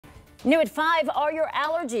New at 5, are your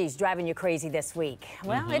allergies driving you crazy this week?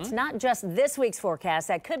 Well, it's not just this week's forecast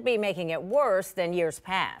that could be making it worse than years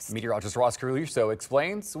past. Meteorologist Ross Caruso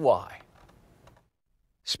explains why.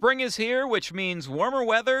 Spring is here, which means warmer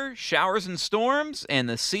weather, showers and storms, and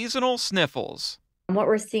the seasonal sniffles. What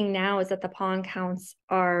we're seeing now is that the pollen counts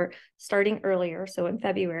are starting earlier, so in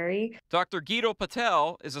February. Dr. Guido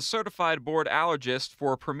Patel is a certified board allergist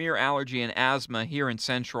for Premier Allergy and Asthma here in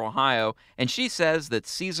Central Ohio, and she says that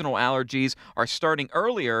seasonal allergies are starting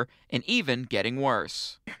earlier and even getting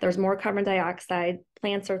worse. There's more carbon dioxide,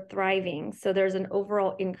 plants are thriving, so there's an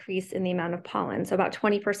overall increase in the amount of pollen. So about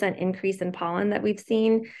 20% increase in pollen that we've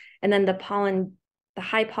seen, and then the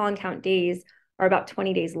high pollen count days are about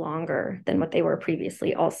 20 days longer than what they were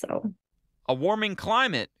previously also. A warming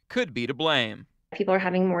climate could be to blame. People are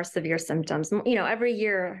having more severe symptoms. You know, every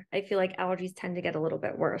year I feel like allergies tend to get a little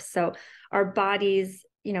bit worse. So our bodies,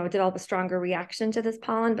 develop a stronger reaction to this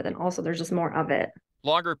pollen, but then also there's just more of it.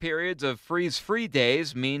 Longer periods of freeze-free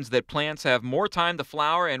days means that plants have more time to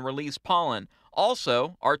flower and release pollen.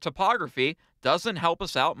 Also, our topography doesn't help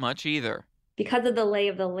us out much either. Because of the lay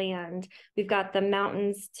of the land, we've got the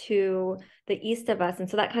mountains to the east of us, and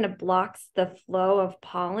so that kind of blocks the flow of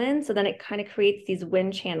pollen. So then it kind of creates these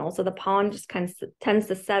wind channels. So the pollen just kind of tends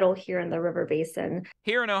to settle here in the river basin.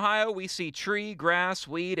 Here in Ohio, we see tree, grass,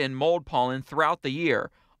 weed, and mold pollen throughout the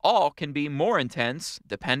year. All can be more intense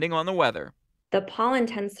depending on the weather. The pollen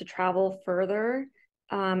tends to travel further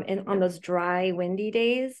on those dry, windy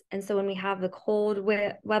days. And so when we have the cold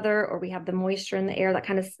weather or we have the moisture in the air, that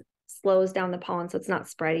kind of slows down the pollen so it's not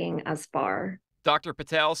spreading as far. Dr.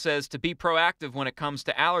 Patel says to be proactive when it comes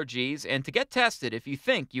to allergies and to get tested if you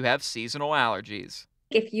think you have seasonal allergies.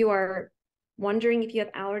 If you are wondering if you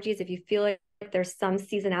have allergies, if you feel like there's some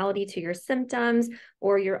seasonality to your symptoms,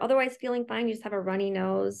 or you're otherwise feeling fine, you just have a runny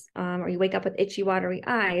nose, or you wake up with itchy, watery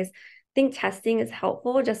eyes, I think testing is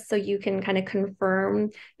helpful just so you can kind of confirm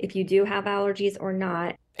if you do have allergies or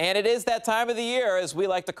not. And it is that time of the year, as we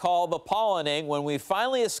like to call the pollening, when we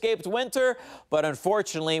finally escaped winter. But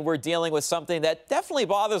unfortunately, we're dealing with something that definitely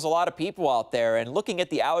bothers a lot of people out there. And looking at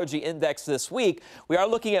the allergy index this week, we are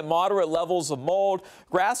looking at moderate levels of mold.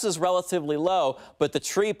 Grass is relatively low, but the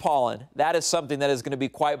tree pollen, that is something that is going to be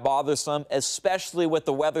quite bothersome, especially with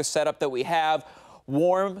the weather setup that we have.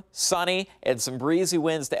 Warm, sunny, and some breezy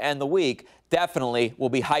winds to end the week definitely will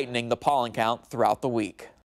be heightening the pollen count throughout the week.